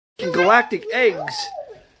Galactic Eggs.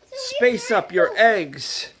 Space up your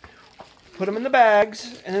eggs. Put them in the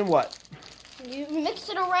bags, and then what? You mix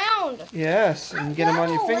it around. Yes, and get them on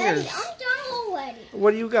your fingers. I'm done already.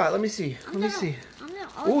 What do you got? Let me see. Let me see.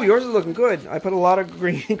 Ooh, yours is looking good. I put a lot of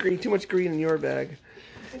green, too much green in your bag.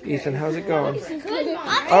 Ethan, how's it going?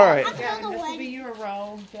 All right. Gavin, this will be your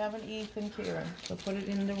row. Gavin, Ethan, Kira. So put it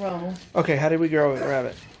in the row. Okay, how did we grab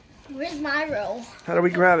it? Where's my roll? How do we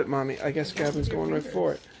grab it, Mommy? I guess Gavin's going right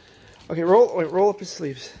for it. Okay, roll up his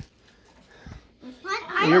sleeves.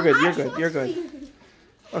 You're good.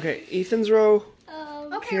 Okay, Ethan's row.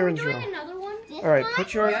 Kieran's row. Another one? All right,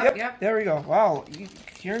 put yours. Yep, there we go. Wow,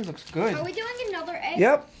 Kieran's looks good. Are we doing another egg?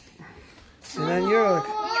 Yep. And then you're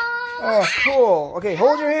oh, cool. Okay,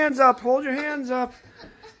 hold your hands up. Hold your hands up.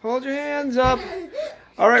 Hold your hands up.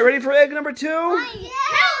 All right, ready for egg number 2?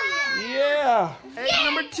 Yeah. Egg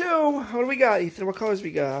number 2. What do we got, Ethan? What colors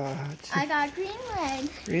we got? I got green, red.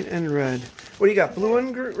 Green and red. What do you got? Blue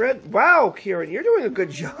and red? Wow, Kieran, you're doing a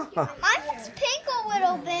good job. Mine's pink a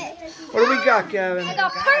little bit. What do we got, Gavin? I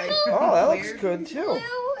got purple. Oh, that looks good, too.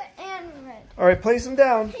 Blue and red. All right, place them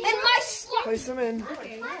down. And my slip. Place them in.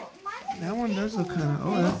 That one does look kind of,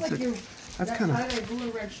 oh, that's kind of,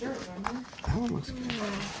 that one looks good.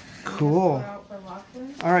 Cool.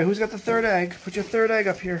 All right, who's got the third egg? Put your third egg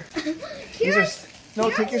up here. These are,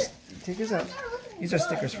 no, take yours out. These are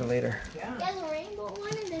stickers for later.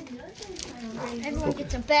 Everyone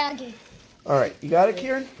gets a baggie. All right, you got it,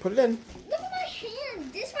 Kieran? Put it in. Look at my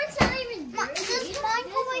hand. This one's not even dirty. Does mine go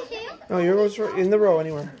right here? No, yours are in the row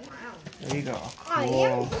anywhere. There you go.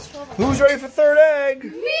 Cool. Who's ready for third egg?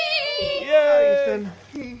 Me! Yay,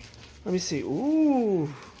 Ethan. Let me see. Ooh.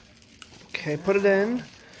 Okay, put it in.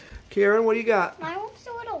 Kieran, what do you got? Mine looks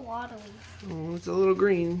a little watery. Oh, it's a little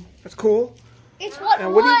green. That's cool. It's what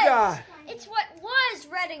And was. what do you got? It's what was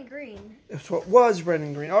red and green. It's what was red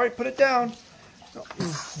and green. All right, put it down. Oh.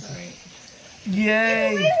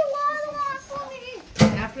 Yay.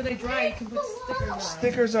 After they dry, you can put stickers on.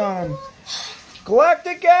 Stickers on.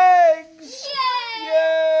 Galactic Eggs. Yay!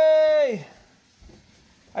 Yay.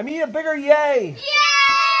 I mean a bigger yay. Yay!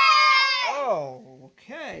 Oh,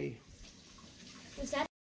 okay. Was that